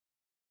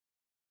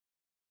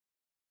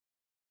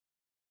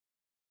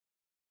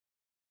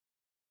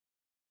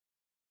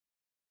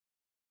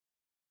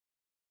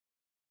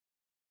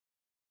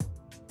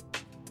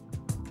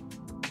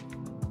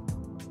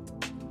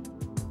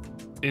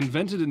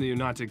Invented in the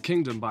United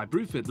Kingdom by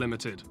Brewfitt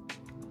Ltd,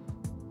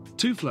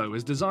 Two-Flow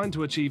is designed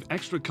to achieve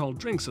extra cold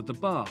drinks at the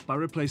bar by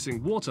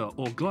replacing water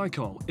or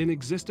glycol in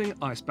existing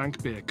ice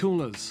bank beer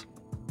coolers.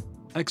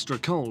 Extra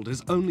cold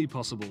is only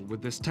possible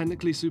with this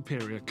technically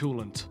superior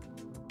coolant.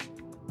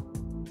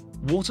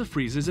 Water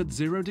freezes at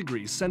 0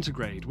 degrees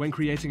centigrade when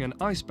creating an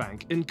ice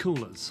bank in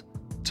coolers.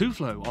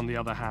 Two-Flow, on the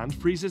other hand,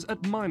 freezes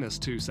at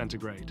 -2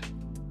 centigrade.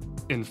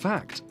 In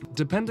fact,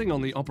 depending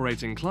on the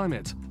operating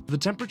climate, the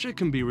temperature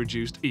can be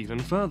reduced even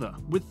further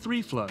with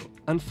 3-Flow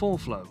and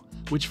 4-Flow,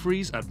 which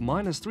freeze at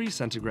 -3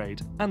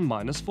 centigrade and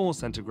 -4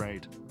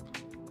 centigrade.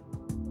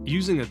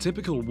 Using a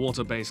typical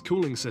water-based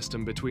cooling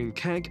system between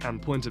keg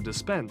and point of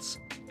dispense,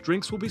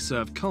 drinks will be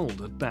served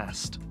cold at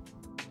best.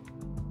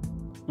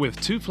 With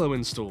Two-Flow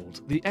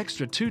installed, the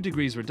extra 2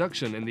 degrees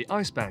reduction in the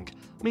ice bank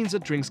means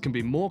that drinks can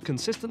be more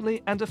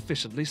consistently and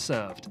efficiently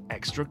served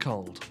extra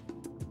cold.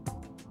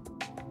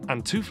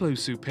 And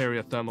Two-Flow's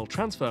superior thermal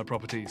transfer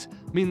properties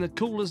mean that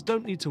coolers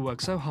don't need to work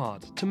so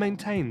hard to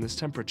maintain this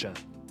temperature.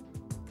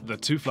 The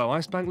Two-Flow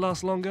ice bank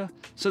lasts longer,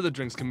 so the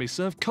drinks can be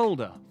served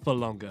colder for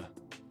longer.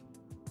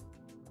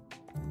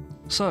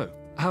 So,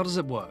 how does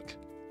it work?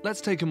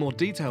 Let's take a more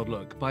detailed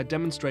look by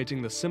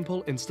demonstrating the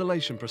simple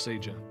installation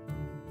procedure.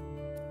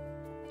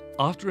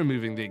 After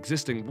removing the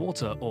existing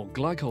water or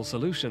glycol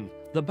solution,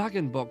 the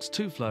bag-in-box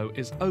Two-Flow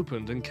is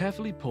opened and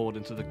carefully poured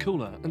into the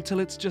cooler until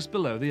it's just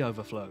below the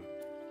overflow.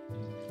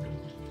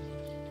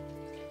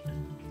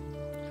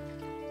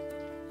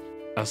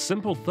 A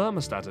simple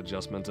thermostat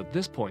adjustment at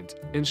this point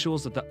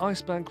ensures that the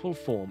ice bank will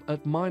form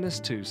at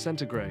 -2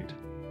 centigrade.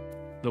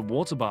 The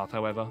water bath,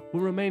 however,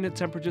 will remain at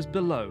temperatures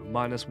below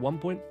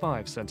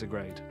 -1.5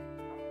 centigrade.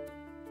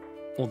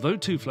 Although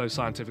Two-Flow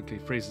scientifically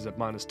freezes at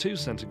 -2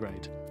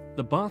 centigrade,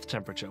 the bath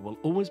temperature will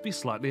always be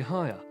slightly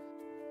higher.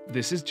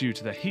 This is due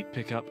to the heat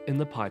pickup in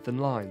the Python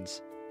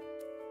lines.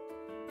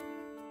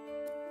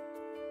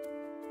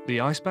 The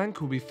ice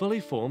bank will be fully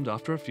formed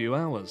after a few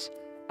hours,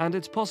 and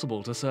it's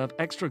possible to serve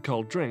extra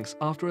cold drinks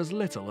after as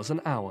little as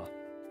an hour.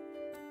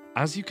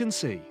 As you can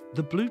see,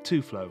 the blue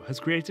Two-Flow has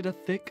created a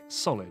thick,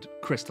 solid,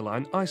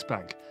 crystalline ice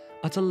bank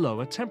at a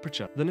lower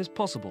temperature than is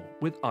possible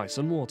with ice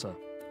and water.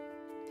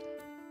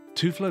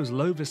 Two-Flow's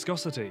low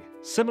viscosity,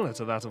 similar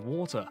to that of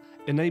water,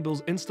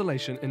 enables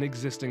installation in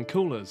existing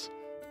coolers,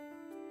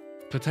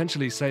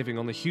 potentially saving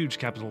on the huge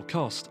capital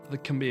cost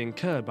that can be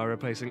incurred by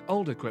replacing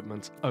old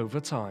equipment over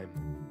time.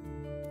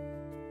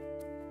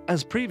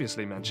 As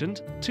previously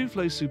mentioned,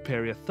 Two-Flow's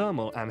superior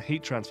thermal and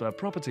heat transfer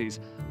properties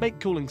make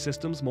cooling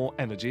systems more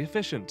energy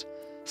efficient,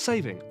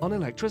 saving on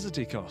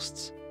electricity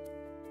costs.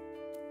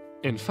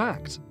 In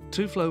fact,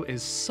 Two-Flow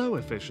is so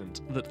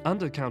efficient that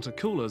under-counter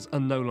coolers are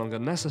no longer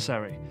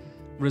necessary,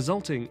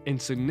 resulting in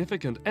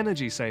significant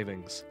energy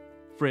savings,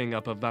 freeing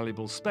up a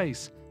valuable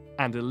space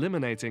and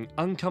eliminating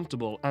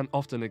uncomfortable and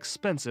often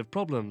expensive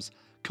problems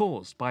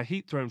caused by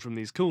heat thrown from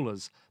these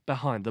coolers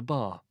behind the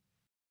bar.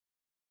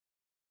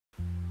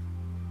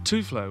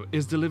 Two-Flow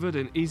is delivered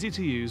in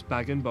easy-to-use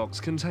bag-in-box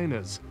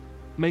containers,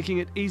 making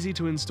it easy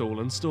to install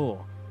and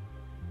store.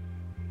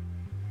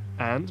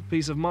 And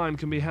peace of mind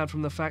can be had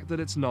from the fact that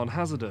it's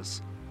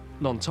non-hazardous,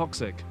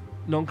 non-toxic,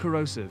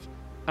 non-corrosive,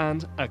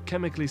 and a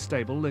chemically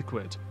stable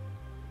liquid.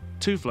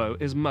 Two-Flow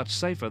is much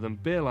safer than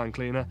beer line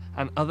cleaner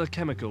and other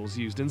chemicals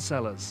used in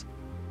cellars.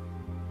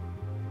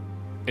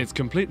 Its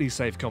completely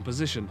safe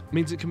composition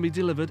means it can be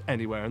delivered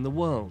anywhere in the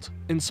world,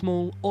 in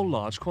small or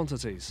large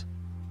quantities.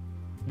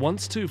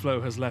 Once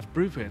Two-Flow has left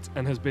Brewfitt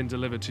and has been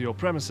delivered to your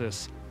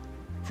premises,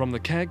 from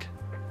the keg,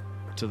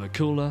 to the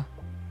cooler,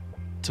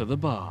 to the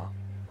bar,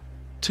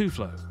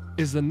 Two-Flow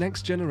is the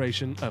next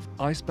generation of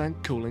ice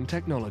bank cooling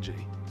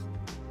technology.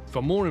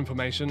 For more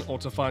information or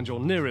to find your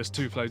nearest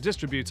Two-Flow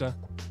distributor,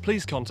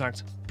 please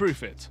contact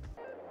Brewfitt.